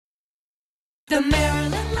The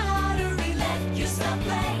Maryland Lottery, let yourself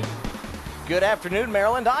play. Good afternoon,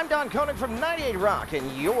 Maryland. I'm Don Koenig from 98 Rock, and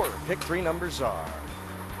your pick three numbers are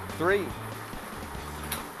 3,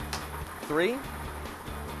 3,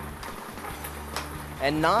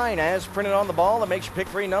 and 9. As printed on the ball, that makes your pick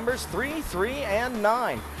three numbers 3, 3, and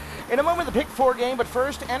 9. In a moment, the pick four game, but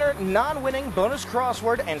first, enter non-winning bonus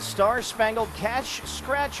crossword and star-spangled cash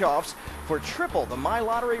scratch-offs for triple the My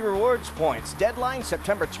Lottery rewards points. Deadline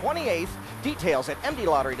September 28th. Details at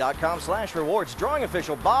mdlottery.com/rewards. Drawing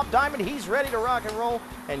official Bob Diamond. He's ready to rock and roll.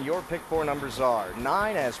 And your pick four numbers are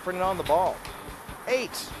 9, as printed on the ball, 8,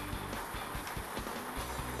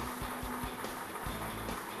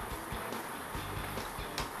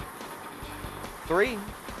 3,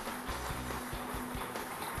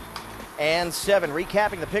 and 7.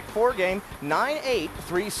 Recapping the pick four game, 9, 8,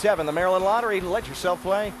 3, 7. The Maryland Lottery. Let yourself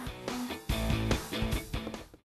play.